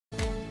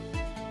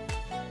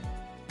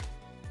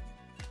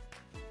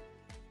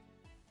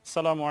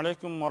আসসালামু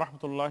আলাইকুম ওয়া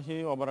রাহমাতুল্লাহি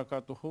ওয়া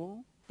বারাকাতুহু।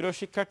 প্রিয়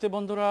শিক্ষার্থী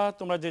বন্ধুরা,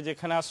 তোমরা যে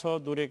যেখানে আছো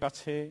দূরে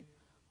কাছে,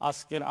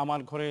 আজকের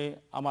আমার ঘরে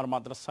আমার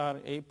মাদ্রাসার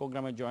এই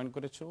প্রোগ্রামে জয়েন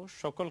করেছো,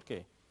 সকলকে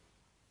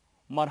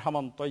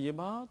মারহাবান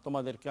তয়্যিবা,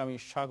 তোমাদেরকে আমি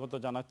স্বাগত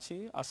জানাচ্ছি।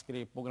 আজকের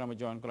এই প্রোগ্রামে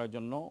জয়েন করার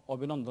জন্য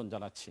অভিনন্দন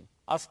জানাচ্ছি।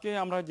 আজকে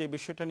আমরা যে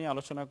বিষয়টা নিয়ে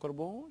আলোচনা করব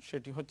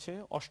সেটি হচ্ছে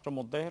অষ্টম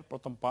অধ্যায়ের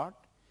প্রথম পাঠ,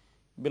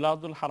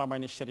 বিলাদুল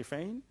হারামাইন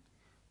শরীফাইন।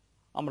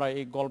 আমরা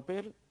এই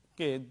গল্পের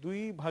কে দুই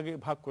ভাগে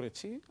ভাগ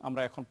করেছি।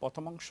 আমরা এখন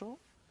প্রথম অংশ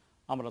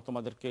আমরা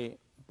তোমাদেরকে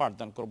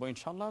পাঠদান করব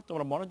ইনশাআল্লাহ।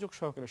 তোমরা মনোযোগ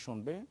সহকারে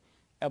শুনবে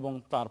এবং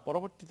তার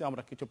পরবর্তীতে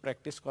আমরা কিছু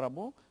প্র্যাকটিস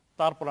করাবো।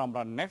 তারপর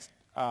আমরা নেক্সট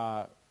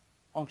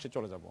অংশে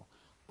চলে যাব।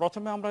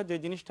 প্রথমে আমরা যে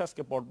জিনিসটা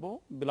আজকে পড়ব,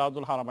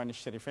 বিলাদুল হারামাইন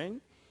শরীফাইন।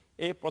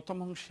 এই প্রথম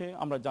অংশে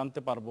আমরা জানতে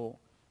পারবো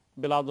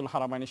বিলাদুল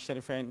হারামাইন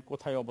শরীফাইন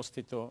কোথায়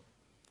অবস্থিত,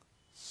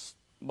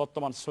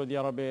 বর্তমান সৌদি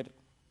আরবের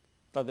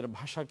তাদের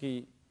ভাষা কি,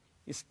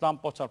 ইসলাম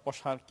প্রচার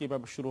প্রসার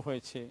কীভাবে শুরু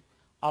হয়েছে,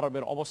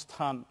 আরবের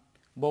অবস্থান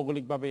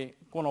ভৌগোলিকভাবে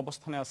কোন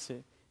অবস্থানে আছে,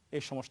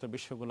 এই সমস্ত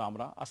বিষয়গুলো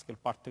আমরা আজকের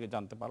পাঠ থেকে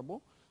জানতে পারবো।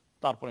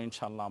 তারপরে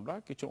ইনশাআল্লাহ আমরা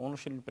কিছু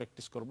অনুশীলন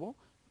প্র্যাকটিস করব।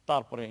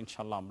 তারপরে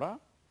ইনশাআল্লাহ আমরা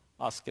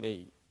আজকের এই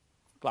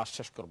ক্লাস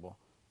শেষ করব।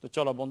 তো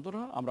চলো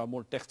বন্ধুরা, আমরা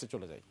মূল টেক্সটে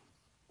চলে যাই।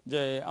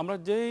 যে আমরা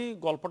যেই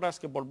গল্পটা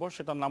আজকে পড়বো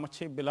সেটার নাম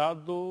হচ্ছে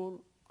বিলাদুল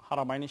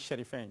হারামাইন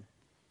শরীফাইন।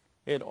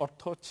 এর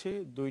অর্থ হচ্ছে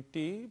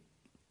দুইটি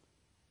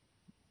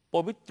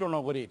পবিত্র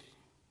নগরীর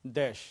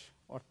দেশ,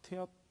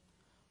 অর্থাৎ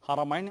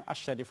হারামাইন আর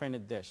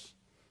শরীফাইনের দেশ।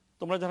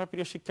 তোমরা যারা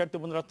প্রিয় শিক্ষার্থী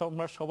বন্ধুরা,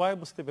 তোমরা সবাই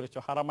বুঝতে পেরেছো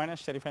হারামাইন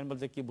আর শরীফাইন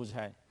বলতে কি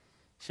বোঝায়।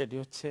 সেটি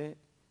হচ্ছে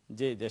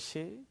যে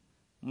দেশে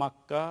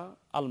মক্কা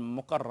আল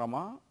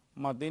মুকাররমা,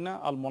 মদিনা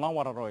আল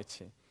মুনাওয়ারা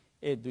রয়েছে।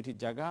 এই দুটি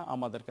জায়গা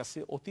আমাদের কাছে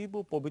অতীব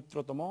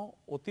পবিত্রতম,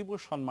 অতীব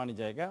সম্মানী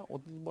জায়গা,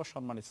 অতীব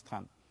সম্মানী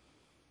স্থান।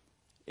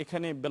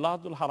 এখানে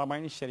বিলাদুল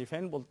হারামাইন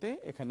শরীফাইন বলতে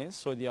এখানে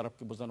সৌদি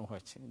আরবকে বোঝানো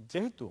হয়েছে,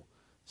 যেহেতু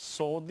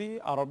সৌদি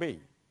আরবেই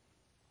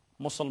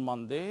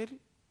মুসলমানদের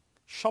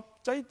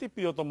সবচাইতে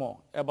প্রিয়তম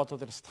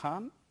ইবাদতের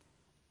স্থান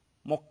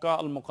মক্কা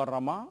আল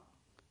মুকাররমা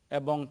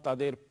এবং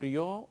তাদের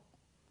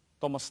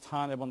প্রিয়তম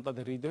স্থান এবং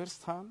তাদের হৃদয়ের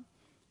স্থান।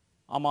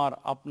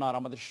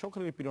 আমাদের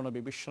সকলের প্রিয় নবী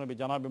বিশ্বনবী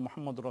জনাবে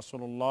মুহাম্মদ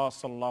রাসূলুল্লাহ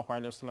সাল্লাল্লাহু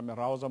আলাইহি ওয়াসাল্লামের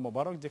রওজা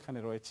মোবারক যেখানে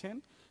রয়েছেন,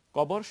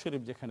 কবর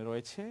শরীফ যেখানে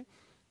রয়েছে,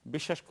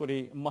 বিশেষ করে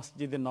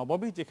মসজিদে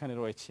নববী যেখানে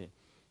রয়েছে,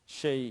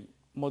 সেই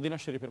মদিনা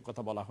শরীফের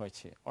কথা বলা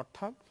হয়েছে।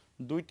 অর্থাৎ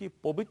দুইটি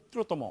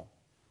পবিত্রতম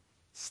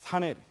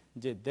স্থানের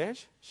যে দেশ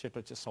সেটা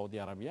হচ্ছে সৌদি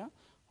আরবিয়া।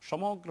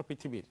 সমগ্র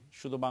পৃথিবীর,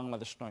 শুধু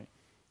বাংলাদেশ নয়,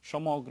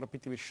 সমগ্র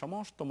পৃথিবীর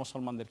সমস্ত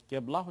মুসলমানদের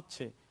কেবলা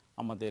হচ্ছে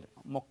আমাদের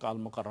মক্কা আল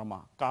মুকাররমা,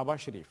 কাবা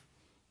শরীফ।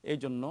 এই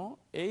জন্য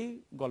এই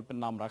গল্পের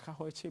নাম রাখা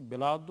হয়েছে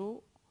বিলাদু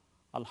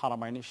আল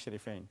হারামাইন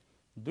শরীফাইন,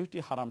 দুইটি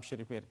হারাম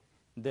শরীফের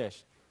দেশ।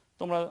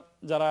 তোমরা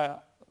যারা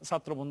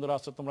ছাত্র বন্ধুরা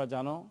আছো, তোমরা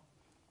জানো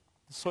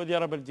সৌদি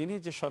আরবের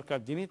যে সরকার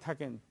যিনি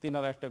থাকেন,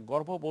 তিনারা একটা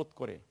গর্ববোধ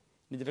করে,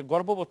 নিজেরা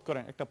গর্ববোধ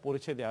করেন একটা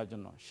পরিচয় দেওয়ার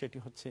জন্য। সেটি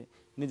হচ্ছে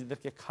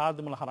নিজেদেরকে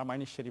খাদমুল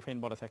হারামাইন শরীফাইন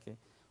বলে থাকে।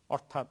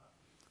 অর্থাৎ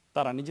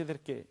তারা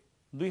নিজেদেরকে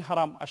দুই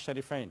হারাম আর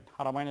শরীফাইন,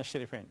 হারামাইন আর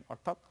শরীফাইন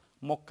অর্থাৎ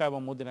মক্কা এবং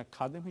মদিনার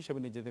খাদেম হিসেবে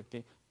নিজেদেরকে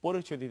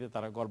পরিচয় দিতে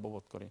তারা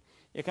গর্ববোধ করে।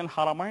 এখানে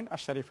হারামাইন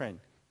আর শরীফাইন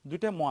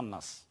দুইটা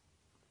মুয়ান্নাস।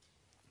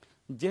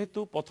 যেহেতু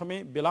প্রথমে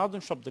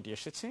বেলাদুন শব্দটি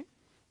এসেছে,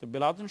 তো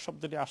বেলাদুন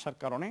শব্দটি আসার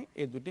কারণে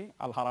এই দুটি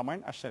আল হারামাইন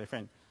আর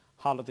শরীফাইন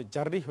হালতে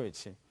জাররি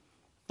হয়েছে।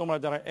 তোমরা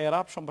যারা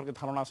এরাব সম্পর্কে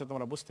ধারণা আছে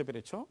তোমরা বুঝতে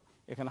পেরেছো,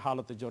 এখানে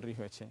হালতে জররি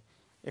হয়েছে।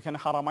 এখানে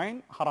হারামাইন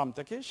হারাম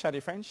থেকে,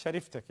 শরীফাইন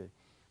শরীফ থেকে।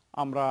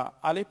 আমরা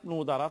আলিফ নু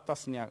দ্বারা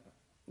তাসনিয়া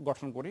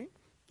গঠন করি,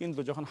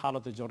 কিন্তু যখন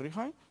হালতে জররি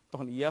হয়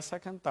তখন ইয়া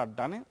সাকিন তার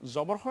ডানে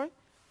জবর হয়।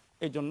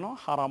 এই জন্য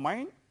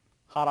হারামাইন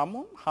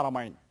হারামুন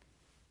হারামাইন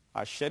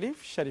আর শরীফ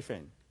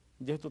শরীফাইন,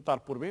 যেহেতু তার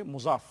পূর্বে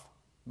মুজাফ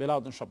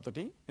বেলাদুন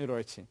শব্দটি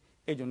রয়েছে,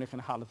 এই জন্য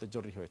এখানে হালতে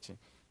জররি হয়েছে।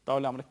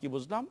 তাহলে আমরা কি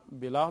বুঝলাম?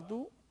 বিলাদু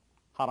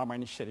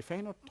হারামাইন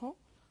শরীফাইন অর্থ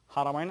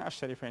হারামাইন আর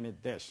শরীফাইনের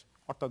দেশ,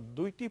 অর্থাৎ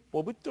দুইটি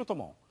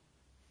পবিত্রতম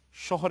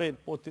শহরের,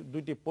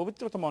 দুইটি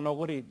পবিত্রতম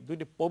নগরীর,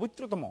 দুইটি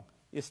পবিত্রতম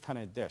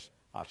স্থানের দেশ,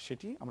 আর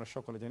সেটি আমরা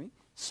সকলে জানি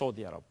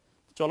সৌদি আরব।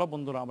 চলো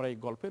বন্ধুরা, আমরা এই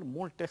গল্পের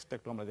মূল টেক্সট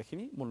একটু আমরা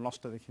দেখিনি, মূল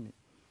নসটা দেখিনি।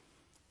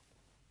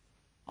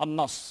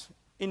 আন-নাস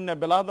ইন্না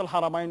বিলাদুল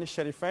হারামাইন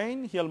শরীফাইন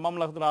হিয়াল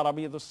মামলাকাতুল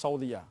আরাবিয়াতুস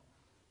সাউদিয়া।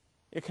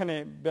 এখানে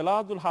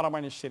বিলাদুল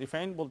হারামাইন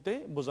শরীফাইন বলতে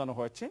বোঝানো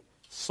হয়েছে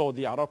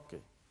সৌদি আরবকে।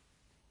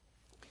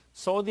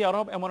 সৌদি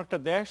আরব এমন একটা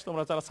দেশ,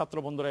 তোমরা যারা ছাত্র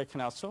বন্ধুরা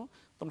এখানে আছো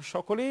তোমরা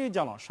সকলেই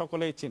জানো,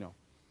 সকলেই চিনো।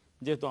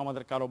 যেহেতু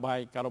আমাদের কারো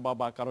ভাই, কারো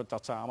বাবা, কারো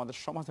চাচা, আমাদের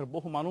সমাজের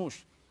বহু মানুষ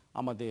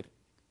আমাদের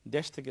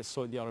দেশ থেকে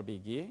সৌদি আরবে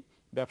গিয়ে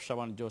ব্যবসা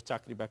বাণিজ্য,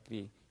 চাকরি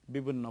বাকরি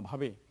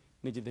বিভিন্নভাবে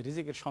নিজেদের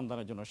রিজিকের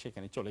সন্ধানের জন্য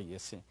সেখানে চলে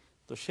গিয়েছে।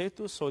 তো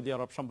সেহেতু সৌদি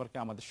আরব সম্পর্কে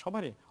আমাদের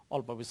সবারই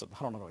অল্প বিস্তর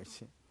ধারণা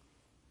রয়েছে।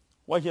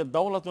 ওয়াহিয়া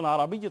দাওলাতুন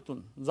আরাবিয়াতুন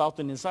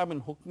যাতুন নিসাবিন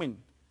হুকমিন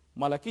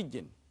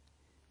মালাকিয়্যিন।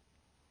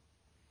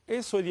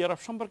 এই সৌদি আরব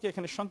সম্পর্কে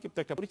এখানে সংক্ষিপ্ত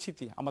একটা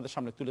পরিচিতি আমাদের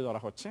সামনে তুলে ধরা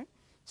হচ্ছে।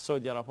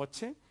 সৌদি আরব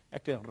হচ্ছে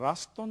একটা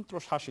রাজতন্ত্র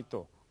শাসিত,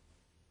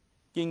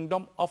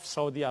 কিংডম অফ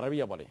সৌদি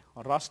আরবিয়া বলে,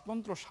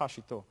 রাজতন্ত্র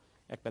শাসিত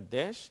একটা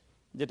দেশ,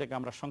 যেটাকে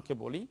আমরা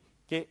সংক্ষেপে বলি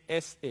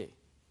KSA,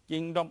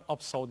 kingdom of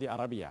Saudi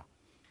Arabia.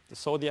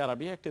 Saudi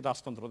Arabia একটি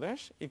রাজতন্ত্র দেশ,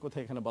 এই কথা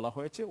এখানে বলা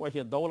হয়েছে।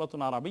 ওয়াহিয়া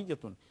দাওলাতুন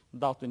আরাবিয়াতুন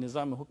দাওয়াতুন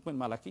নিজামে হুকমিন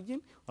মালাকিয়িন,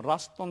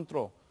 রাজতন্ত্র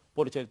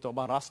পরিচালিত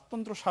বা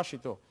রাজতন্ত্র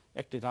শাসিত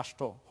একটি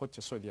রাষ্ট্র হচ্ছে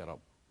সৌদি আরব।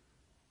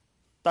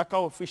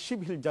 তাকাও ফি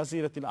শিবহিল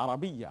জাজিরাতিল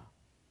আরাবিয়া,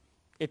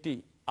 এটি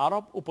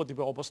আরব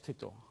উপদ্বীপে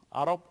অবস্থিত।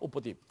 আরব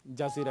উপদ্বীপ,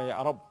 জাজিরায়ে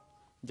আরব,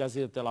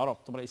 জাজিরাতুল আরব।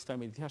 তোমরা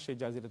ইসলামের ইতিহাসে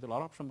জাজিরাতুল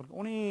আরব সম্পর্কে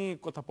অনেক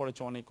কথা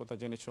পড়েছো, অনেক কথা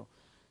জেনেছো।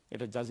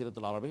 এটা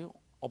জাজিরাতুল আরবে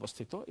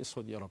অবস্থিত এই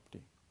সৌদি আরবটি।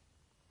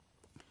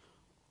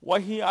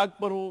 ওয়াহি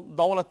আকবরু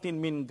দাওলাতিন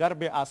মিন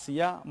গারবে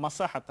আসিয়া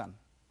মাসাহাতান,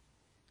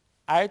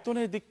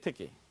 আয়তনের দিক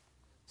থেকে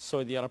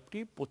সৌদি আরবটি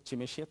পশ্চিম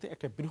এশিয়াতে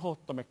একটা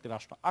বৃহত্তম একটি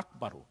রাষ্ট্র।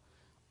 আকবরু,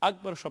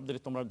 আকবর শব্দটি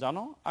তোমরা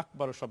জানো,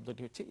 আকবর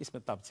শব্দটি হচ্ছে ইসমে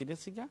তাফজিলের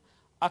সিগা।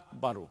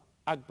 আকবরু,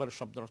 আকবর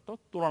শব্দের অর্থ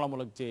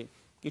তুলনামূলক যে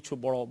কিছু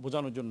বড়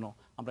বোঝানোর জন্য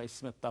আমরা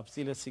ইসমে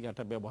তাফজিলের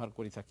সিগাটা ব্যবহার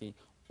করে থাকি।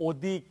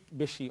 অধিক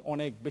বেশি,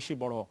 অনেক বেশি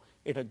বড়,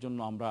 এটার জন্য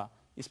আমরা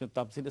ইসমে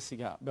তাফজিলের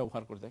সিগা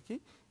ব্যবহার করে থাকি।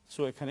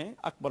 সো এখানে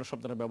আকবর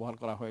শব্দটা ব্যবহার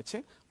করা হয়েছে।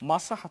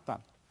 মাসাহাতান,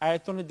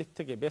 আয়তনের দিক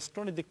থেকে,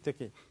 বেষ্টনের দিক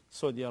থেকে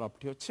সৌদি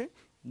আরবটি হচ্ছে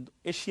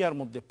এশিয়ার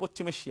মধ্যে,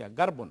 পশ্চিম এশিয়া,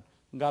 গার্বন,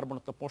 গার্বন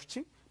তো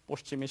পশ্চিম,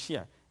 পশ্চিম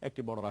এশিয়া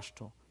একটি বড়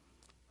রাষ্ট্র।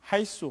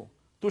 হাইসু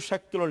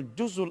তুশাক্কিলুল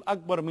জুজুল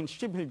আকবর মিন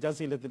শিবহিল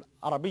জাজিরাতিল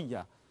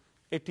আরাবিয়া,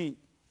 এটি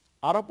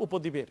আরব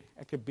উপদ্বীপের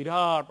একটি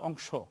বিরাট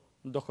অংশ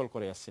দখল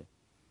করে আছে।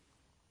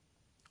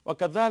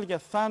 ওয়াকাযালিকা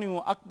সানিউ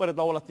আকবর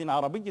দাওলাতিন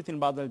আরাবিয়্যাতিন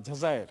বাদাল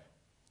জাযায়ের,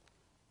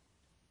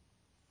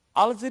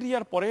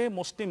 আলজেরিয়ার পরে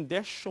মুসলিম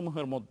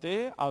দেশসমূহের মধ্যে,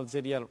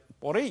 আলজেরিয়ার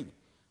পরেই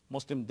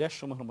মুসলিম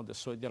দেশসমূহের মধ্যে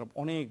সৌদি আরব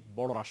অনেক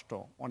বড় রাষ্ট্র,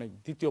 অনেক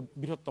দ্বিতীয়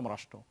বৃহত্তম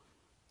রাষ্ট্র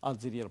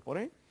আলজেরিয়ার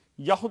পরে।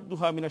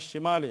 ইয়াহুদ্দুহা মিনাশ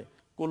শিমালে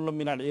কুল্লু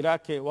মিনাল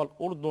ইরাকে ওয়াল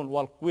উর্দুন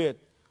ওয়াল কুয়েত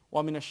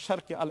ওয়া মিনাশ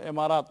শারকি আল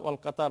ইমারাত ওয়াল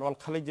কাতার ওয়াল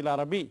খালিজিল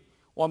আরবি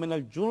ওয়া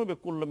মিনাল জুনুবে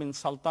কুল্লু মিন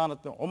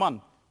সালতানাত ওমান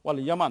ওয়াল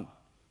ইয়ামান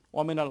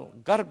ওয়া মিনাল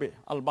গারবে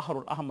আল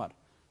বাহরুল আহমার।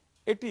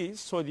 এটি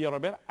সৌদি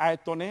আরবের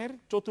আয়তনের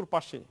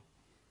চতুর্পাশে,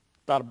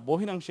 তার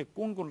বহিরাংশে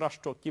কোন কোন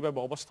রাষ্ট্র কিভাবে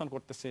অবস্থান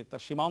করতেছে,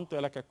 তার সীমান্ত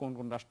এলাকায় কোন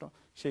কোন রাষ্ট্র,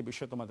 সেই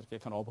বিষয়ে তোমাদেরকে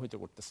এখানে অবহিত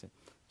করতেছে।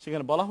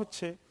 সেখানে বলা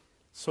হচ্ছে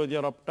সৌদি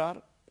আরবটার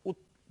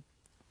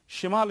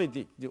সীমালি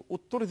দিক, যে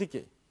উত্তর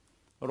দিকে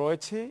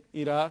রয়েছে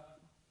ইরাক,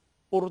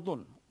 উর্দুন।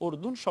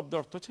 উর্দুন শব্দের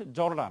অর্থ হচ্ছে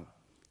জর্ডান।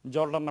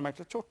 জর্ডান নামে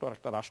একটা ছোট্ট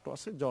একটা রাষ্ট্র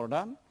আছে,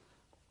 জর্ডান,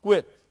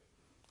 কুয়েত।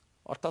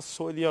 অর্থাৎ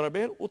সৌদি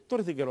আরবের উত্তর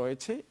দিকে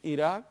রয়েছে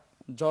ইরাক,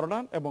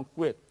 জর্ডান এবং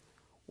কুয়েত।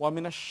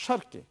 ওয়ামিনা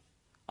শারকে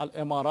আল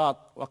ইমারাত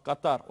ওয়া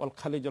কাতার ওয়াল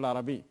খালিজুল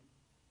আরবি,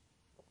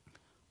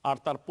 আর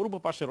তার পূর্ব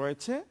পাশে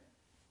রয়েছে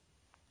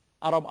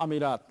আরব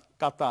আমিরাত,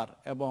 কাতার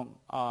এবং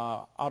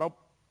আরব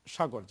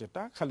সাগর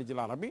যেটা খালিজুল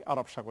আরবি,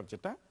 আরব সাগর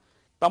যেটা।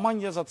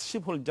 তামাইয়াজাত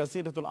শিবহুল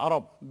জাজিরাতুল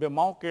আরব বে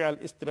মাওকি আল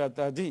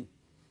ইস্তিরাতাজি,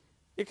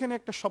 এখানে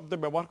একটা শব্দ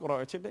ব্যবহার করা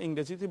হয়েছে, এটা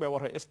ইংরেজিতে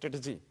ব্যবহার হয়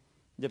স্ট্র্যাটেজি,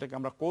 যেটাকে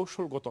আমরা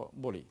কৌশলগত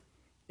বলি।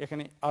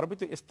 এখানে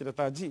আরবিতে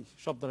ইস্তিরাতাজি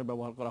শব্দটা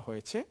ব্যবহার করা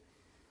হয়েছে।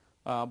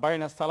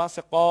 বাইনা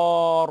সালাসে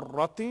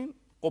কররাতিন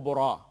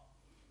কুবরা,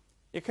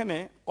 এখানে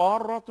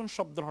কররাতুন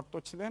শব্দের অর্থ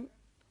ছিলেন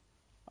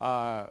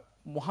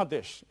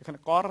মহাদেশ। এখানে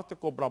কররাতে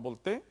কোবরা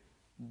বলতে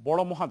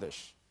বড় মহাদেশ।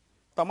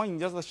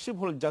 তামাইয়াজাত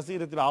শিবহুল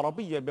জাজিরাতুল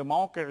আরবিয়্যা বে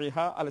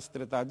মাওকিইহা আল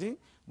ইস্তিরাতাজি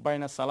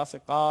বাইনা সালাসে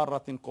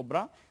কররাতিন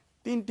কুবরা,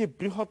 তিনটি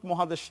বৃহৎ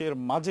মহাদেশের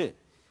মাঝে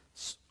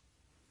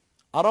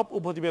আরব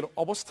উপদ্বীপের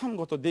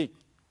অবস্থানগত দিক,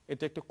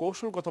 এটা একটি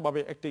কৌশলগতভাবে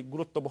একটি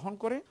গুরুত্ব বহন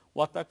করে।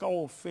 ওয়াতাকাউ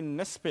ফিন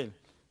নিসফিল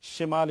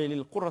শিমালি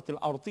লিল কুররাতিল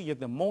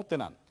আরদিয়্যাতি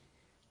মওতিনান,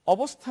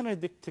 অবস্থানের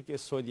দিক থেকে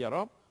সৌদি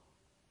আরব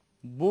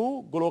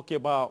ভূগোলকে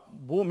বা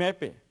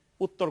ভূম্যাপে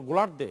উত্তর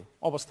গোলার্ধে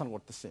অবস্থান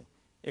করতেছে।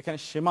 এখানে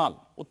শিমাল,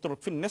 উত্তর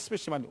ফিন নিসফি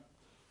শিমালি,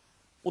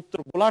 উত্তর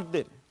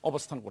গোলার্ধের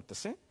অবস্থান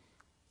করতেছে।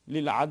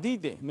 লিল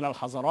আদিদে মিনাল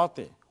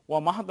হাজারাতে ওয়া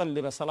মাহাদান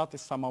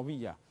লিরাসালাতিস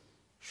সামাউইয়া,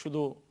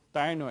 শুধু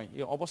তাই নয়,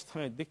 এই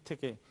অবস্থানের দিক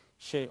থেকে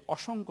সে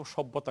অসংখ্য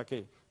সভ্যতাকে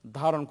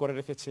ধারণ করে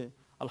রেখেছে।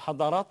 আল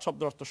হাদারাত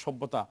শব্দের অর্থ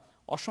সভ্যতা,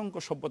 অসংখ্য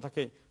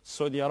সভ্যতাকে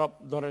সৌদি আরব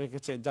ধরে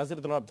রেখেছে,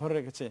 জাজিরাতুল আরব ধরে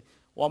রেখেছে।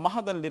 ওয়া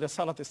মাহাদান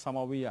লিরাসালাতিস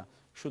সামাউইয়া,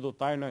 শুধু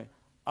তাই নয়,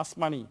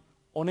 আসমানি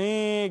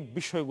অনেক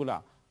বিষয়গুলা,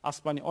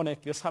 আসমানি অনেক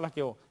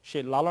রেসালাকেও সে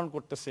লালন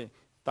করতেছে।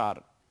 তার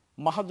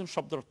মাহাদুন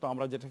শব্দের অর্থ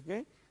আমরা যেটাকে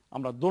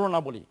আমরা দোলনা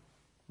বলি,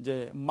 যে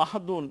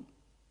মাহাদুন,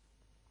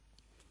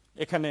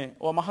 এখানে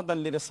ও মাহাদান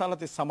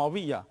লিরাসালাতি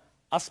সামাউইয়া,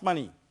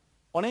 আসমানি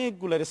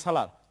অনেকগুলো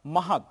রেসালার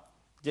মাহাদ,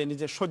 যে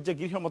নিজের শয্যা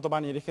গৃহের মতো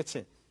বানিয়ে রেখেছে।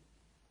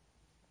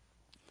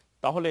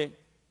 তাহলে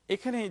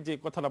এখানে যে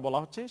কথাটা বলা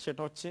হচ্ছে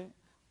সেটা হচ্ছে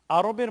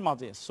আরবের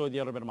মাঝে, সৌদি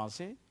আরবের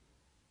মাঝে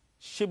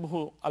শিবহু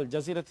আল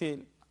জাজিরাতিল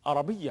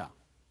আরবিয়া,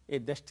 এই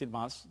দেশটির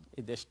মাঝ,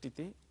 এই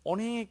দেশটিতে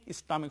অনেক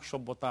ইসলামিক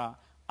সভ্যতা,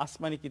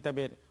 আসমানি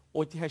কিতাবের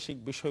ঐতিহাসিক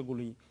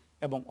বিষয়গুলি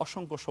এবং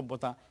অসংখ্য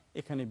সভ্যতা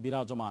এখানে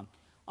বিরাজমান।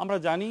 আমরা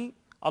জানি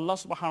আল্লাহ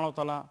সুবহানাহু ওয়া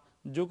তাআলা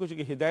যুগে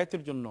যুগে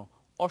হিদায়াতের জন্য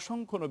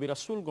অসংখ্য নবী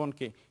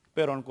রাসূলগণকে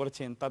প্রেরণ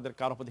করেছেন, তাদের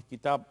কারো প্রতি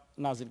কিতাব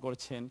নাজিল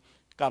করেছেন,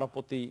 কারো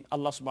প্রতি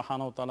আল্লাহ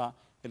সুবহানাহু ওয়া তাআলা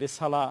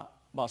রিসালা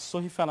বা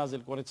সহিফা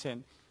নাজিল করেছেন।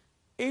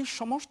 এই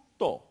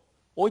সমস্ত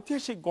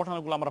ঐতিহাসিক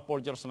ঘটনাগুলো আমরা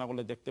পর্যালোচনা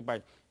করলে দেখতে পাই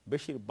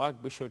বেশিরভাগ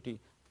বিষয়টি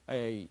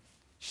এই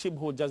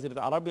শিবহু জাজিরাত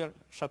আরবিয়ার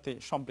সাথে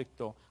সম্পৃক্ত,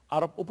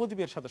 আরব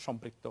উপদ্বীপের সাথে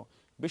সম্পৃক্ত।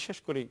 বিশেষ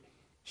করে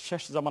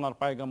শেষ জামানার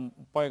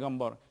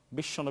পয়গম্বর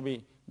বিশ্বনবী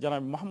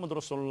জনাব মুহাম্মদ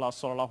রাসূলুল্লাহ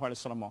সাল্লাল্লাহু আলাইহি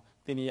ওয়াসাল্লাম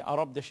তিনি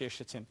আরব দেশে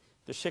এসেছেন।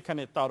 তো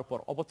সেখানে তার উপর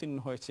অবতীর্ণ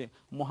হয়েছে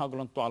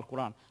মহাগ্রন্থ আল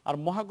কোরআন। আর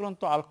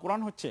মহাগ্রন্থ আল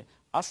কোরআন হচ্ছে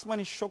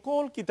আসমানি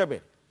সকল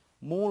কিতাবের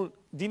মূল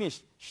জিনিস,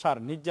 সার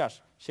নির্যাস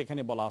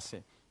সেখানে বলা আছে।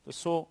 তো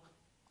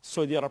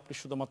সৌদি আরবটি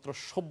শুধুমাত্র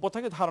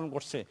সভ্যতাকে ধারণ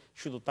করছে,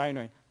 শুধু তাই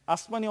নয়,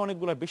 আসমানি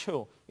অনেকগুলো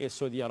বিষয়ও এই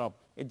সৌদি আরব,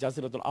 এই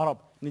জাজিরাতুল আরব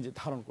নিজে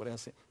ধারণ করে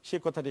আছে। সে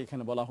কথাটি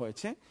এখানে বলা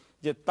হয়েছে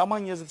যে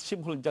তামাইয়াজ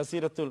শিবহুল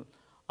জাজিরাতুল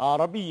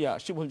আরবিয়া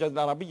শিবহুল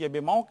জাজিরাতুল আরবিয়া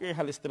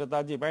বিমাওকিহাল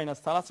ইস্তিরাতাজি বাইনা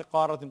সালাসি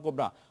কারাতিন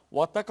কুবরা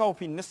ওয়া তাকাউ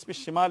ফি নিসফি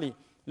শিমালি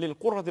লিল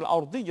কুররাতিল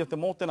আরদিয়্যাতি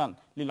মাওতিনান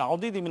লিল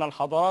আউদিদি মিনাল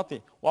হাদারাতি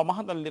ওয়া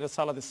মাহাদান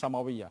লিরিসালাতিস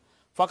সামাওয়িয়া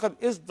ফাকাদ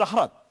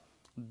ইজদাহারাত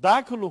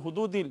দাখিলু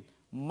হুদুদিল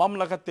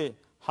মামলাকাতি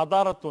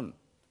হাদারাতুন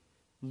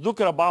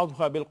যুকরা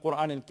বা'দুহা বিল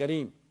কুরআনিল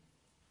কারীম।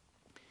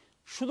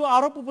 শুধু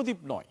আরব উপদ্বীপ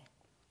নয়,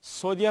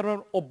 সৌদি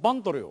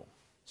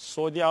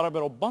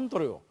আরবের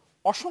অভ্যন্তরেও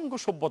অসংখ্য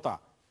সভ্যতা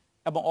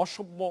এবং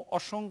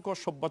অসংখ্য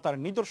সভ্যতার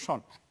নিদর্শন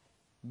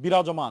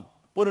বিরাজমান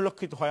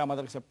পরিলক্ষিত হয়,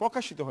 আমাদের কাছে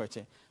প্রকাশিত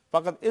হয়েছে।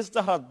 ফাকাদ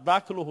ইজতাহারাত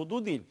দাখিলু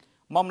হুদুদিল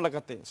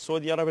মামলাকাতে,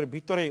 সৌদি আরবের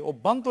ভিতরে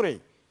অভ্যন্তরে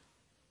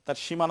তার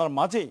সীমানার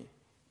মাঝে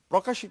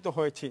প্রকাশিত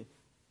হয়েছে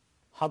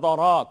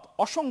হাদারাত,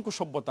 অসংখ্য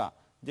সভ্যতা,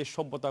 যে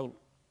সভ্যতার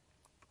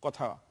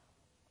কথা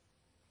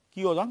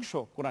কি অংশ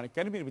কোরআন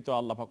কারীমের ভিতরে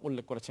আল্লাহ পাক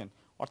উল্লেখ করেছেন।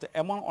 অর্থাৎ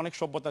এমন অনেক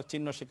সভ্যতার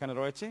চিহ্ন সেখানে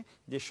রয়েছে,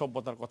 যে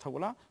সভ্যতার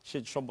কথাগুলা,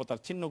 সেই সভ্যতার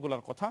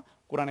চিহ্নগুলোর কথা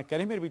কোরআন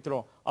কারীমের ভিতরে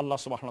আল্লাহ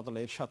সুবহানাহু ওয়া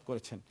তাআলা ইরশাদ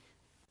করেছেন।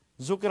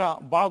 যুকরা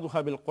বা'দুহা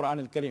বিল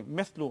কুরআনিল কারীম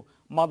মিসলু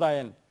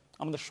মাদায়েন,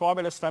 আমাদের সোহাব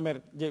আল ইসলামের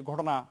যে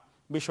ঘটনা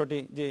বিষয়টি,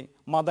 যে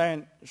মাদায়েন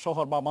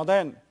শহর বা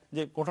মাদায়েন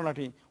যে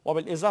ঘটনাটি,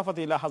 ওয়াবিল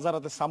ইজাফাতি ইলা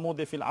হাজারাতে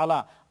সামুদে ফিল আলা,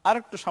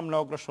 আরেকটু সামনে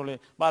অগ্রসর হলে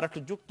বা আরেকটু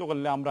যুক্ত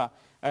করলে আমরা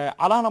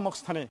আলা নামক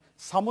স্থানে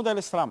সামুদ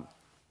আল ইসলাম,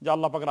 যে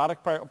আল্লাহ পাকের আরেক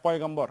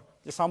পয়গম্বর,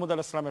 যে সামুদ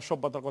আল ইসলামের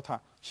সভ্যতার কথা,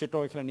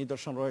 সেটাও এখানে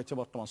নিদর্শন রয়েছে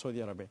বর্তমান সৌদি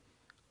আরবে।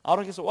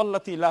 আরো কিছু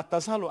ওয়াল্লাতি লা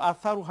তাজালু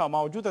আথারুহা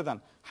মাওজুদাতান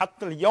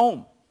হাত্তাল ইয়াউম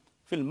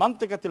ফিল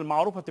মানতিকাতিল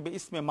মারুফাতি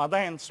বিইসমে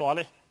মাদায়েন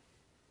সালেহ।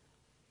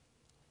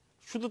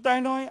 শুধু তাই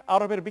নয়,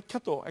 আরবের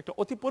বিখ্যাত একটা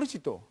অতি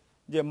পরিচিত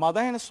যে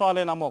মাদায়েন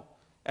সালেহ নামক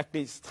একটি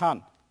স্থান,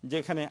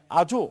 যেখানে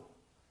আজও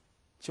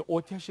সে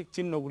ঐতিহাসিক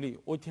চিহ্নগুলি,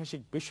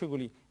 ঐতিহাসিক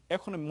বিষয়গুলি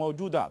এখনো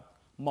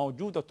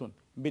মাওজুদাতুন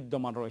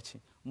বিদ্যমান রয়েছে।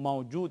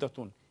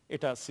 মাওজুদাতুন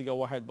এটা সিগা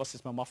ওয়াহিদ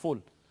বাসিসমা মাফুল,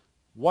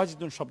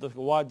 ওয়াজিদুন শব্দ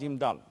থেকে ওয়াজিম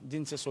দাল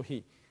জিনসে সহি,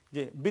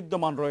 যে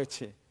বিদ্যমান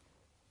রয়েছে।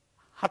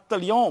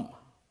 হাত্তাল ইয়াউম,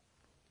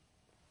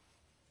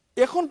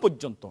 এখন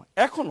পর্যন্ত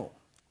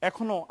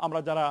এখনো আমরা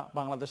যারা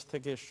বাংলাদেশ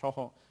থেকে সহ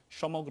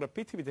সমগ্র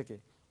পৃথিবী থেকে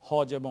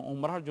হজ এবং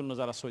উমরার জন্য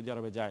যারা সৌদি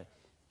আরবে যায়,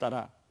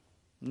 তারা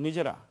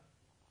নিজেরা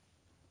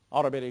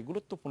আরবের এই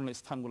গুরুত্বপূর্ণ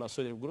স্থানগুলা,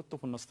 সৌদির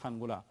গুরুত্বপূর্ণ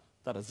স্থানগুলা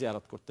তারা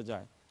জিয়ারত করতে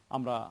যায়।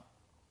 আমরা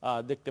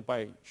দেখতে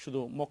পাই শুধু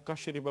মক্কা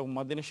শরীফ এবং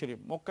মদিনা শরীফ,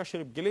 মক্কা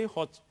শরীফ গেলেই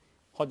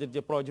হজের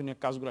যে প্রয়োজনীয়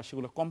কাজগুলো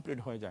সেগুলো কমপ্লিট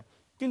হয়ে যায়।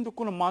 কিন্তু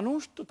কোনো মানুষ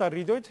তো তার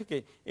হৃদয় থেকে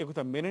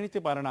একথা মেনে নিতে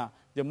পারে না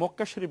যে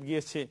মক্কা শরীফ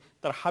গিয়েছে,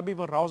 তার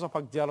হাবিবর রওজা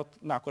পাক জিয়ারত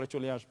না করে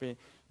চলে আসবে,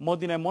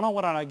 মদিনায়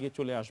মুনাওয়ারা না গিয়ে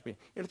চলে আসবে।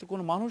 এটা তো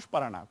কোনো মানুষ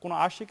পারে না, কোনো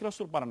আশিক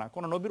রাসূল পারে না,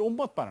 কোনো নবীর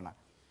উম্মত পারে না।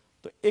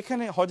 তো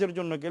এখানে হজের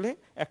জন্য গেলে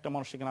একটা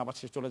মানুষ এখানে আবার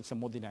সে চলে যাচ্ছে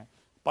মদিনায়,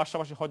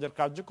 পাশাপাশি হজের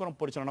কার্যক্রম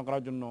পরিচালনা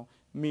করার জন্য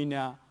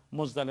মিনা,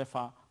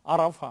 মুজদালিফা,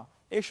 আরাফা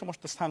এই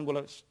সমস্ত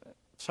স্থানগুলোর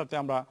সাথে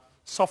আমরা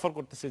সফর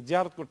করতেছি,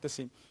 জিয়ারত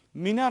করতেছি।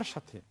 মিনার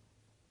সাথে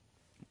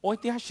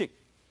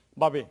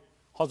ঐতিহাসিকভাবে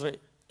হযরত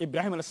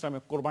ইব্রাহিম আলাইহিস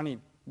সালামের কোরবানির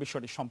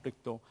বিষয়টি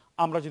সম্পৃক্ত।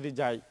 আমরা যদি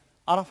যাই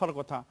আরাফার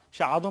কথা,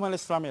 সে আদম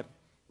আলাইহিস সালামের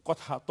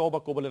কথা, তওবা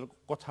কবুলের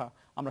কথা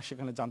আমরা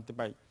সেখানে জানতে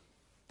পাই।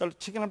 তাহলে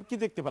সেখানে আমরা কি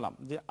দেখতে পেলাম,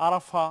 যে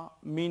আরাফা,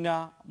 মিনা,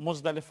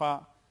 মুজদালিফা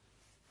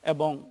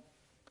এবং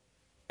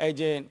এই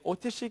যে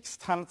ঐতিহাসিক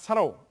স্থান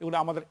ছাড়াও এগুলো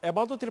আমাদের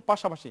ইবাদতের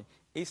পাশাপাশি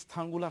এই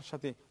স্থানগুলোর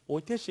সাথে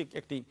ঐতিহাসিক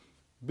একটি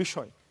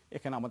বিষয়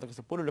এখানে আমাদের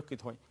কাছে পরিলক্ষিত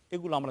হয়।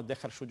 এগুলো আমরা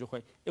দেখার সুযোগ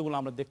হয়, এগুলো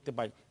আমরা দেখতে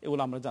পাই,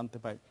 এগুলো আমরা জানতে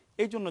পাই।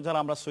 এই জন্য যারা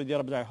আমরা সৌদি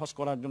আরব যাই, হজ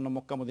করার জন্য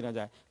মক্কা মদিনা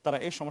যায়, তারা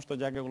এই সমস্ত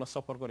জায়গাগুলো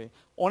সফর করে।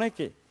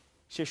 অনেকে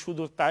সে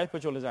সুদূর তায়েফে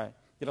চলে যায়,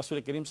 যে রাসূল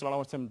করিম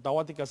সাল্লাল্লাহু আলাইহি ওয়াসাল্লাম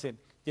দাওয়াতি কাছের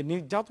যে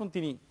নির্যাতন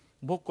তিনি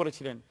ভোগ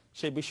করেছিলেন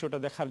সেই বিষয়টা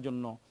দেখার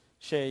জন্য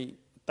সেই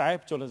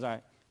তায়েফ চলে যায়।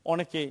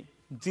 অনেকে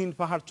জিন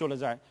পাহাড় চলে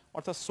যায়।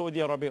 অর্থাৎ সৌদি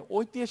আরবে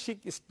ঐতিহাসিক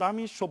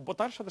ইসলামী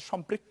সভ্যতার সাথে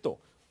সম্পৃক্ত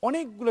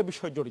অনেকগুলো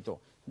বিষয় জড়িত,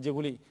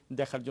 যেগুলি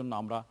দেখার জন্য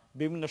আমরা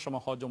বিভিন্ন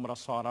সময় হজ উমরা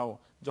ছাড়াও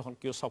যখন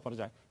কেউ সফর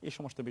যায় এই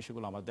সমস্ত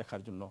বিষয়গুলো আমার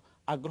দেখার জন্য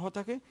আগ্রহ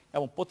থাকে,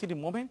 এবং প্রতিটি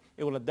মোমেন্ট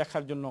এগুলো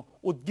দেখার জন্য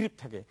উদ্গ্রীব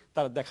থাকে,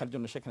 তারা দেখার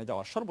জন্য সেখানে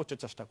যাওয়ার সর্বোচ্চ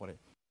চেষ্টা করে।